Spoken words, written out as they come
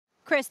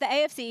Chris, the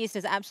AFC East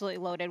is absolutely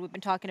loaded. We've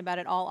been talking about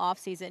it all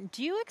offseason.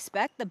 Do you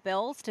expect the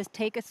Bills to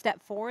take a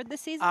step forward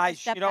this season?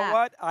 You know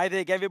what? I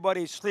think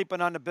everybody's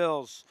sleeping on the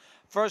Bills.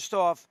 First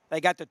off,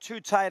 they got the 2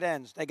 tight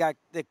ends. They got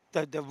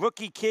the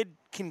rookie kid,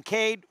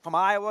 Kincaid from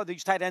Iowa.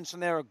 These tight ends from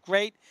there are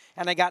great.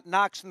 And they got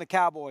Knox from the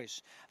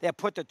Cowboys. They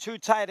put the 2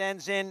 tight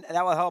ends in.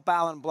 That will help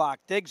Allen block.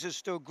 Diggs is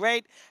still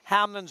great.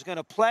 Hamlin's going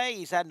to play.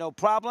 He's had no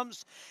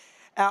problems.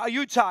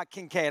 Utah,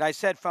 Kincaid, I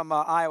said from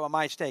Iowa,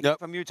 my mistake. Yep.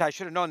 From Utah, I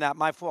should have known that,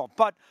 my fault.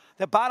 But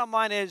the bottom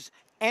line is,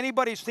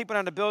 anybody sleeping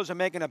on the Bills are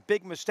making a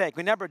big mistake.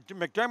 Remember,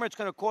 McDermott's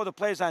going to call the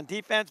plays on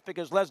defense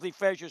because Leslie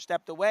Frazier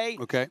stepped away.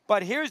 Okay.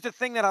 But here's the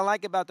thing that I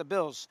like about the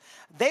Bills.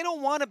 They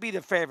don't want to be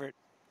the favorite.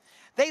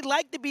 They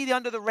like to be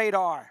under the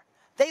radar.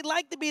 They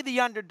like to be the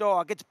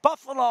underdog. It's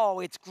Buffalo.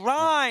 It's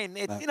grind.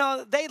 It's, you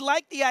know, they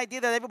like the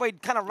idea that everybody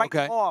kind of write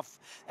them off.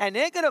 And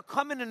they're going to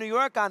come into New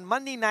York on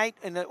Monday night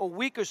in a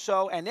week or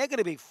so, and they're going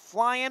to be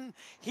flying.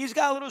 He's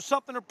got a little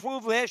something to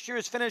prove. Last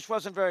year's finish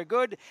wasn't very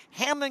good.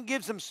 Hamlin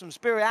gives him some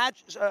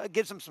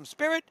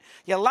spirit.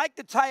 You like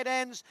the tight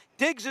ends.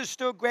 Diggs is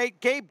still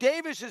great. Gabe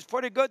Davis is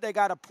pretty good. They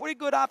got a pretty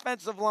good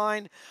offensive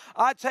line.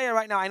 I'll tell you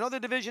right now, I know the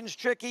division's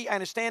tricky. I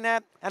understand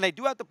that. And they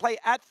do have to play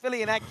at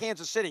Philly and at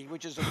Kansas City,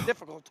 which is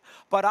difficult.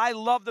 But I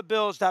love the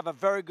Bills to have a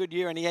very good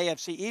year in the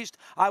AFC East.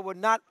 I would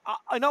not,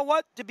 you know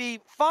what, to be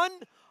fun,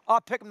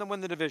 I'll pick them to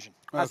win the division.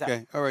 How's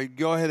that? All right,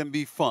 go ahead and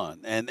be fun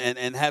and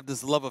have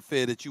this love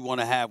affair that you want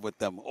to have with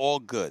them. All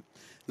good.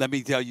 Let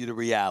me tell you the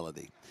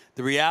reality.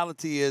 The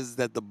reality is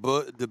that the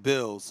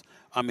Bills,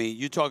 I mean,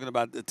 you're talking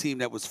about the team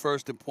that was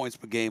first in points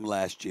per game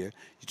last year.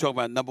 You're talking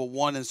about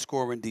 #1 in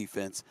scoring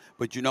defense.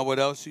 But you know what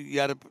else you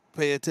got to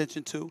pay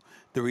attention to?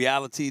 The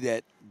reality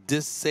that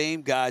this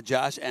same guy,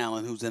 Josh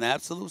Allen, who's an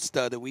absolute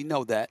stud, and we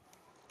know that,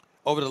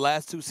 over the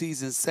last 2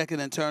 seasons, second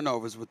in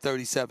turnovers with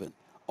 37,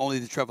 only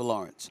to Trevor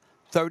Lawrence.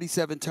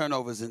 37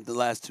 turnovers in the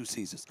last 2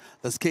 seasons.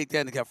 Let's take that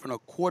into account from a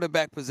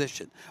quarterback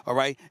position, all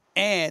right?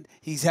 And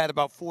he's had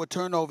about 4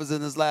 turnovers in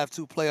his last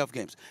 2 playoff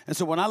games. And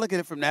so when I look at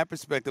it from that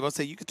perspective, I'll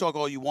say you can talk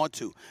all you want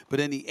to,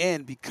 but in the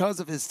end, because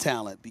of his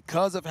talent,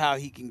 because of how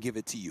he can give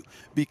it to you,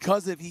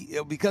 because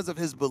of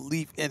his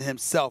belief in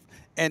himself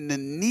and the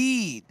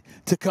need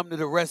to come to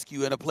the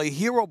rescue and to play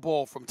hero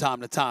ball from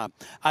time to time,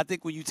 I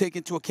think when you take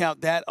into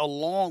account that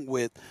along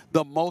with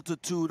the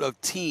multitude of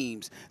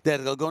teams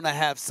that are going to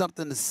have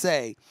something to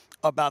say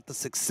about the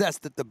success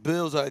that the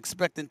Bills are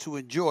expecting to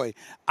enjoy,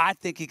 I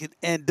think it could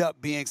end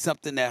up being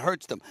something that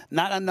hurts them.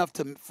 Not enough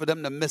for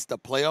them to miss the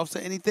playoffs or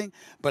anything,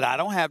 but I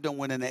don't have them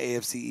winning the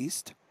AFC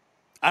East.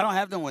 I don't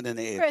have them winning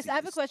the AFC East. Chris, I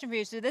have a question for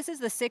you. So this is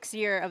the 6th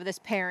year of this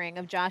pairing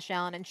of Josh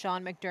Allen and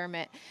Sean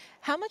McDermott.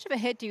 How much of a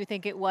hit do you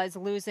think it was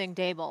losing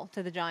Dable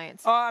to the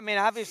Giants? Oh, I mean,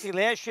 obviously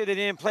last year they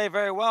didn't play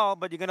very well,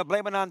 but you're going to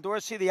blame it on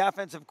Dorsey, the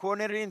offensive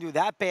coordinator. He didn't do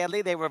that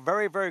badly. They were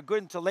very, very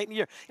good until late in the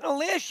year. You know,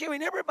 last year,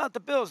 remember about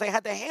the Bills, they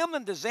had the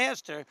Hamlin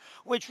disaster,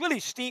 which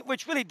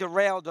really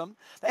derailed them.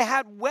 They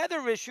had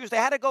weather issues. They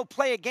had to go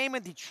play a game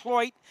in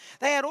Detroit.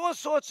 They had all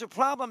sorts of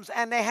problems,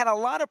 and they had a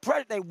lot of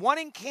pressure. They won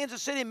in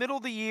Kansas City middle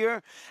of the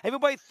year.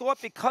 Everybody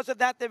thought because of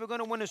that they were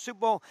going to win the Super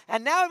Bowl,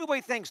 and now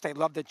everybody thinks they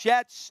love the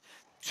Jets.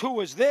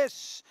 2 is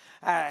this.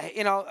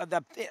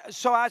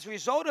 So as a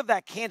result of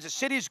that, Kansas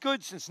City's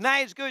good,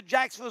 Cincinnati's good,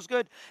 Jacksonville's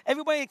good.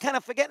 Everybody kind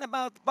of forgetting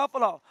about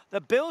Buffalo.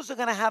 The Bills are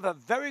going to have a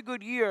very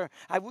good year.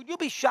 Would you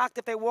be shocked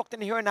if they walked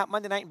in here on that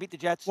Monday night and beat the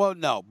Jets? Well,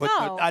 no. But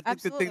I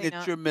think the thing that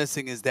not. you're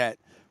missing is that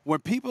when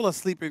people are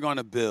sleeping on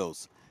the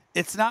Bills,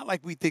 it's not like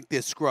we think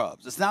they're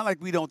scrubs. It's not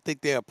like we don't think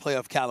they're a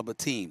playoff caliber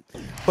team.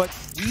 But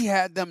we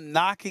had them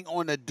knocking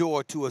on the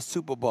door to a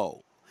Super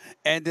Bowl.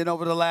 And then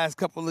over the last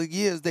couple of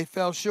years, they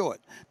fell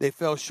short. They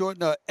fell short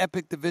in an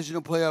epic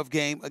divisional playoff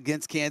game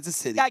against Kansas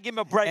City. Yeah, give him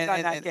a break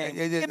on that game.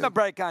 Give him a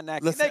break on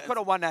that game. They could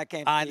have won that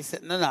game. I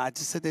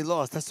just said they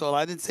lost. That's all.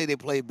 I didn't say they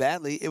played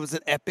badly. It was an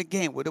epic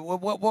game.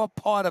 What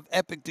part of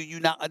epic do you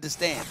not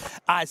understand?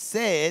 I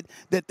said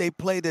that they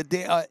played an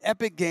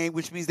epic game,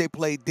 which means they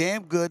played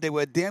damn good. They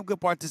were a damn good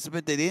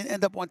participant. They didn't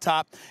end up on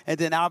top. And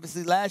then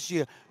obviously last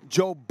year,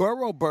 Joe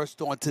Burrow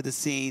burst onto the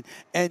scene,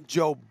 and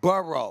Joe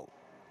Burrow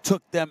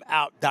took them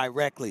out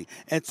directly.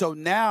 And so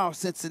now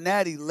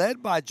Cincinnati,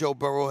 led by Joe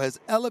Burrow, has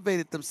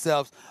elevated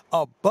themselves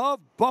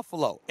above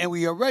Buffalo. And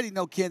we already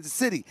know Kansas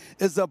City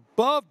is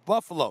above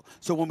Buffalo.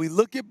 So when we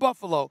look at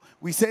Buffalo,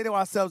 we say to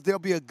ourselves, they'll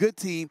be a good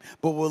team,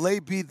 but will they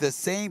be the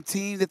same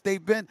team that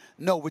they've been?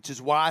 No, which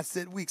is why I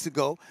said weeks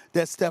ago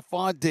that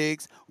Stephon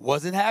Diggs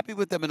wasn't happy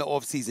with them in the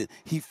offseason.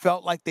 He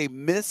felt like they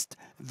missed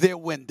their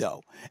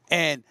window.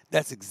 And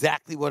that's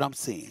exactly what I'm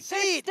seeing.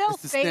 See, still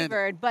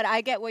favored, but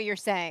I get what you're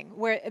saying.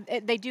 Where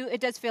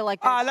it does feel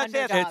like they're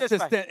underdogs.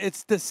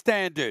 It's the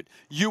standard.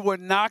 You were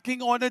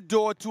knocking on the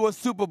door to a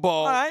Super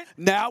Bowl. All right.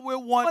 Now we're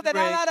wondering.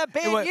 Well, not a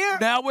bad year.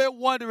 Now we're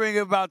wondering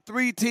about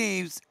 3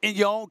 teams in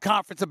your own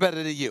conference are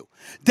better than you.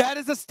 That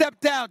is a step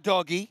down,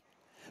 doggy.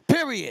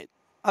 Period.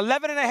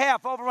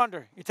 11.5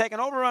 over/under. You're taking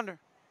over/under.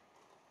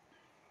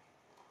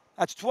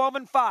 That's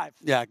 12-5.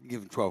 Yeah, I can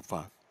give him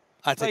 12-5.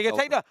 So you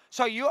take the.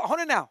 So you hold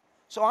it now.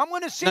 So I'm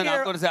going to sit here.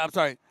 I'm going to say. I'm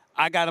sorry.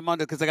 I got them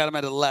under because I got them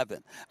at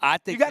 11. I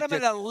think You got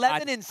them at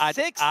 11 and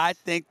 6? I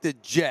think the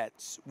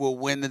Jets will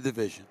win the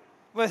division.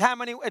 With how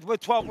many?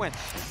 With 12 wins.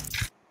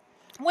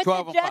 With the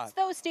 12-5. Jets,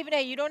 though, Stephen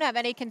A., you don't have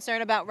any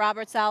concern about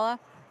Robert Saleh?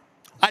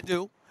 I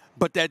do,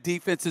 but that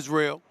defense is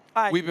real.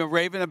 All right. We've been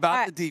raving about All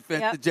the right.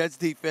 defense, Yep. the Jets'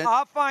 defense.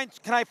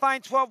 Can I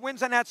find 12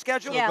 wins on that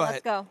schedule? Yeah, go let's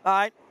ahead. go. All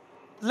right.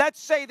 Let's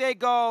say they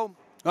go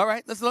All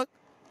right, let's look.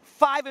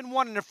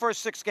 5-1 in the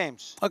first 6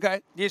 games.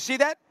 Okay. Do you see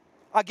that?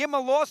 I'll give them a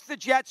loss to the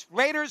Jets,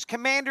 Raiders,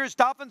 Commanders,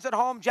 Dolphins at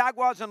home,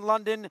 Jaguars in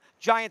London,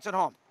 Giants at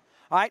home.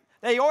 All right?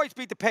 They always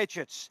beat the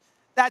Patriots.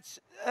 That's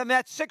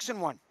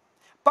 6-1.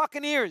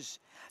 Buccaneers.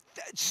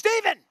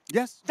 Steven.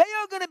 Yes. They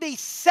are going to be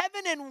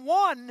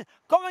 7-1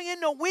 going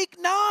into Week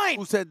 9.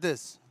 Who said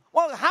this?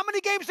 Well, how many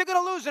games they're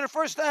going to lose in the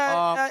first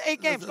 8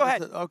 games? Go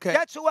ahead. Okay.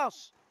 Jets, who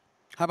else?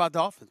 How about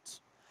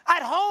Dolphins?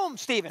 At home,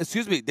 Steven.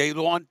 Excuse me. They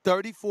won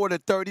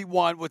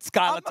 34-31 with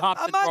Skylar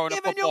Thompson I'm not throwing the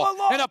giving you football a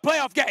loss. in a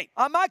playoff game.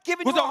 I'm not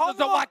giving you a home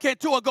So loss. why can't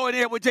Tua go in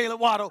there with Jalen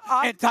Waddle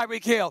and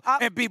Tyreek Hill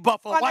and beat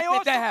Buffalo? And Why they can't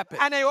also- that happen?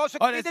 and they also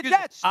could beat the excuse me.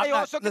 Jets. They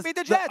also could beat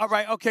the Jets. All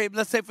right, okay.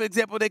 Let's say, for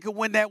example, they could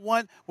win that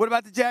one. What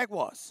about the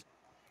Jaguars?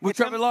 With It's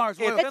Trevor them- Lawrence.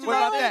 it's What them-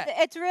 about that?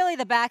 It's really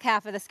the back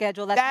half of the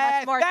schedule that's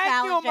much more Thank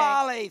challenging. you,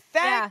 Molly.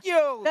 Thank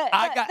you.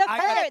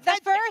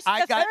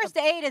 The first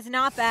 8 is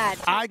not bad.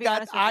 To be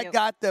honest with you.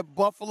 got the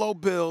Buffalo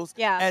Bills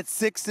Yeah. at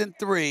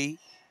 6-3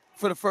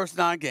 for the first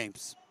 9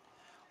 games.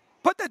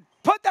 Put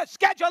the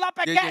schedule up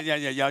again. Yeah.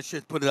 Y'all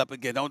should put it up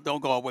again. Don't go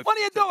away. What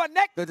are you doing,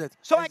 Nick?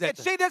 So I can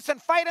see this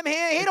and fight him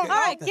here. He don't know. All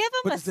right, give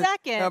him a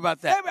second. How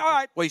about that? All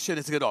right. Well, you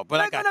shouldn't get off. But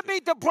They're I got gonna you.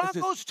 beat the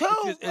Broncos, too.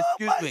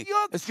 Excuse me.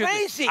 You're Excuse me.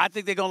 crazy. I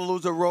think they're going to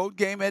lose a road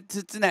game at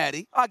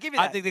Cincinnati. I'll give you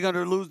that. I think they're going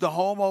to lose the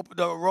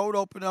road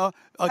opener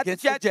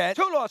against the Jets.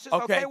 2 losses.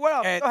 Okay, what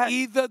else? And Go ahead.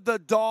 either the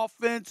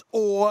Dolphins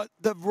or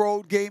the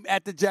road game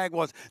at the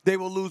Jaguars, they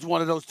will lose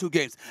one of those 2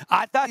 games.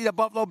 I see the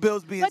Buffalo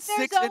Bills being But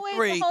there's 6-3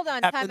 always, hold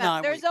on, after time 9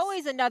 out. There's weeks.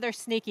 always another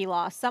sneaky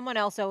loss. Someone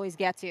else always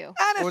gets you.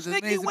 And Or a does it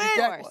sneaky mean to be win.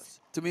 Jaguars?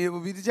 To me, it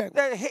would be the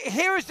Jaguars.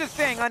 Here's the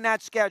thing on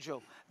that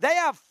schedule. They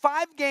have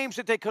 5 games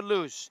that they could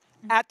lose.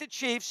 At the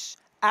Chiefs,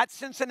 at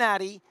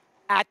Cincinnati,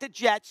 at the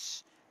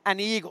Jets, and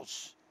the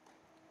Eagles.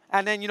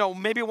 And then,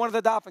 maybe one of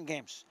the Dolphin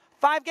games.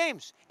 5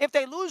 games. If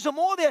they lose them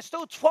all, they're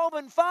still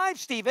 12-5,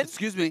 Steven.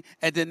 Excuse me.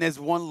 And then there's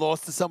one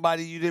loss to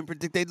somebody you didn't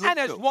predict they'd lose And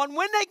there's to. one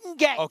win they can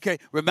get. Okay.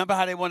 Remember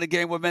how they won the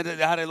game with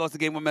how they lost the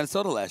game with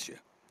Minnesota last year?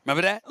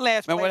 Remember that?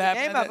 Last Remember play what of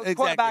the happened? game, a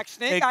quarterback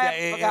sneak. I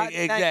haven't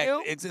forgotten. Thank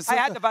you. Exactly. I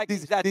had the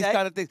Vikings that these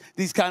day.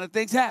 These kind of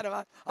things happen. On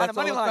the That's all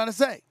money I'm line. trying to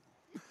say.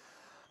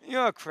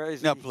 You're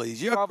crazy. No,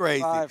 please. You're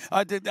 12-5.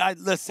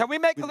 crazy. Listen. Can we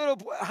make a little?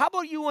 How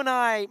about you and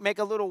I make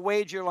a little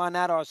wager on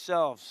that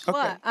ourselves? Okay.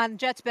 What, on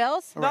Jets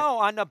Bills? No,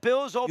 on the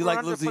Bills over You like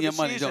under losing for your the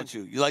money, season. don't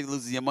you? You like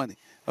losing your money.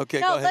 Okay,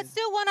 go No, ahead. let's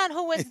do one on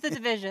who wins the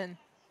division.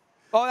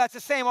 Oh, that's the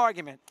same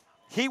argument.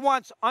 He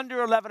wants under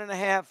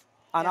 11.5,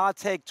 and Yeah. I'll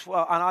take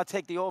 12, and I'll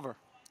take the over.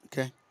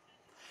 Okay.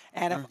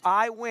 And if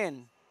I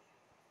win,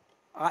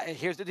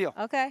 here's the deal.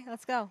 Okay,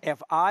 let's go.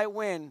 If I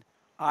win,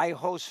 I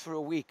host for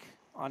a week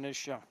on this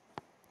show.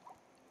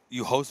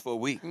 You host for a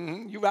week.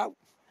 You out?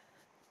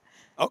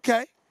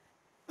 Okay.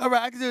 All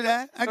right, I can do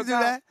that. I can do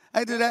that. I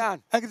can do that.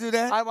 I can do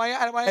that. I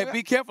don't want. Hey,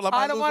 be careful. I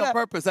might lose on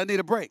purpose. I need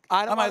a break.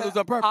 I might lose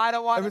on purpose. I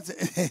don't want.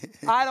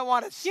 I don't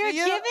want to see You're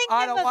you. giving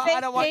I him don't a want. I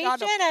don't want you on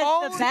the vacation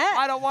as the phone. bet?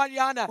 I don't want you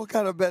on the. What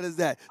kind of bet is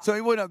that? So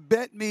he wouldn't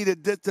bet me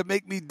to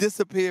make me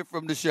disappear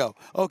from the show.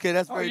 Okay,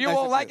 that's very You nice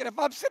won't of like you. it if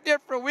I'm sitting there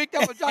for a week.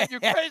 That will drive you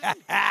crazy. All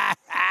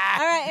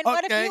right, and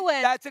what if Okay. you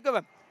win? That's a good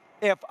one.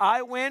 If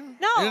I win,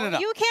 No,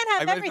 you can't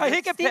have Are you ready for everything.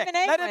 he can pick. Stephen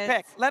A. Let him wins.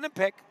 pick. Let him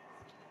pick.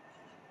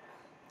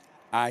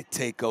 I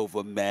take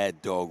over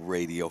Mad Dog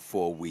Radio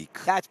for a week.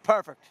 That's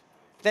perfect.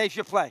 There's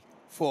your play.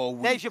 For a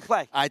week. There's your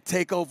play. I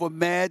take over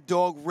Mad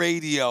Dog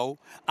Radio.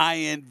 I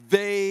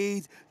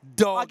invade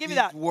I'll give you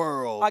that. Doggy's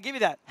world. I'll give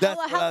you that. That's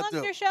How what I long's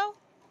do. your show?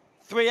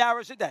 3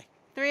 hours a day.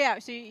 3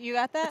 hours. So you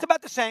got that? It's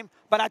about the same.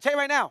 But I'll tell you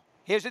right now,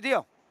 here's the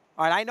deal.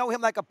 All right, I know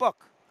him like a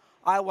book.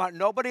 I want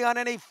nobody on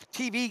any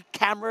TV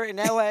camera in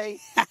L.A.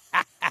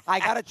 I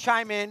got to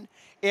chime in.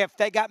 If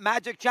they got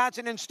Magic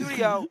Johnson in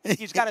studio,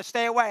 he's got to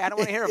stay away. I don't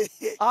want to hear him.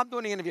 I'm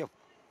doing the interview.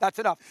 That's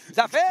enough. Is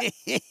that fair?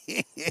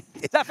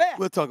 Is that fair?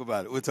 We'll talk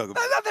about it. We'll talk about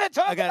There's it. nothing to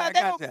talk I got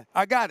about. it.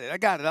 I got it. I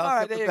got it. All I'll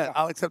right, accept there the you bet. go.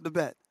 I'll accept the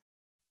bet.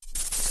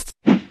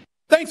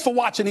 Thanks for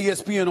watching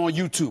ESPN on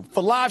YouTube.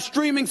 For live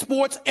streaming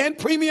sports and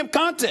premium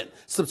content,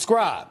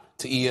 subscribe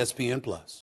to ESPN Plus.